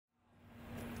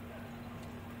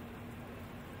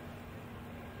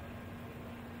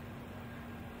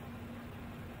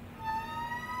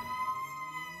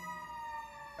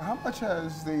How much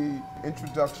has the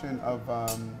introduction of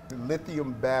the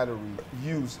lithium battery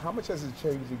use, how much has it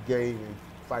changed the game in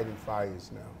fighting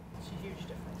fires now? It's a huge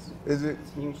difference. Is it?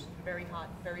 It's huge, very hot,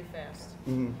 very fast,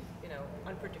 you know,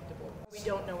 unpredictable. We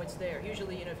don't know it's there.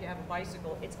 Usually, you know, if you have a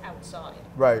bicycle, it's outside.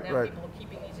 Right, now right. people are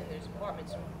keeping these in their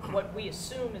apartments. What we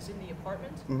assume is in the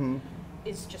apartment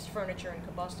is just furniture and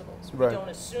combustibles. We Right. don't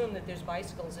assume that there's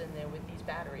bicycles in there with these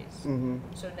batteries.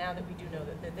 So now that we do know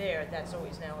that they're there, that's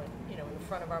always now in, you know, in the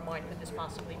front of our mind, could this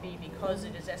possibly be, because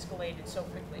it has escalated so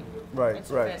quickly Right, and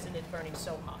so right. fast and it's burning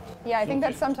so hot. Yeah, I think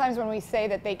that sometimes when we say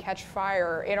that they catch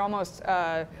fire, it almost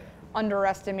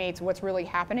underestimates what's really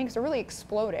happening because they're really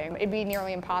exploding. It'd be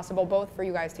nearly impossible both for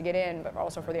you guys to get in, but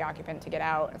also for the occupant to get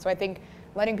out. And so I think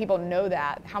letting people know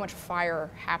that, how much fire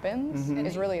happens,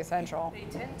 is really essential. They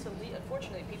tend to leave,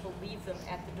 unfortunately, people leave them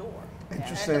at the door.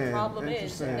 Interesting. And the problem is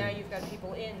Interesting. that now you've got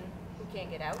people in who can't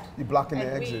get out. You're blocking and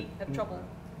the exit. we have trouble,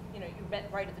 you know, you met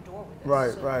right at the door with us.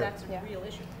 Right, so right. That's a real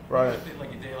issue. Right.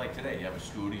 Like a day like today, you have a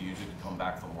scooter, you use it to come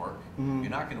back from work. You're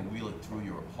not going to wheel it through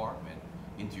your apartment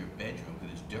into your bedroom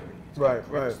because it's dirty. It's got Right,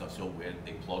 brick right. Stuff. So where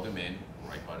they plug them in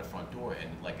right by the front door, and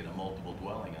like in a multiple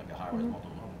dwelling, like a high-rise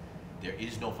multiple dwelling, there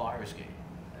is no fire escape.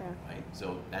 Right,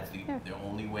 so that's their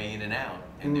only way in and out,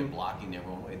 and they're blocking their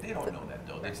own way. They don't know that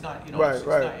though. It's not, you know, Right, it's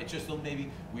right. not, it's just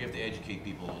maybe we have to educate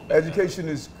people a little bit. Education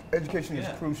is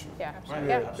Yeah. crucial. Yeah, Right,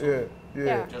 yeah. absolutely. Yeah.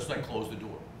 Yeah. Just like close the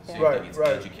door. Same Right, thing, it's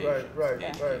right, education. right,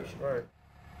 It's right, education. right.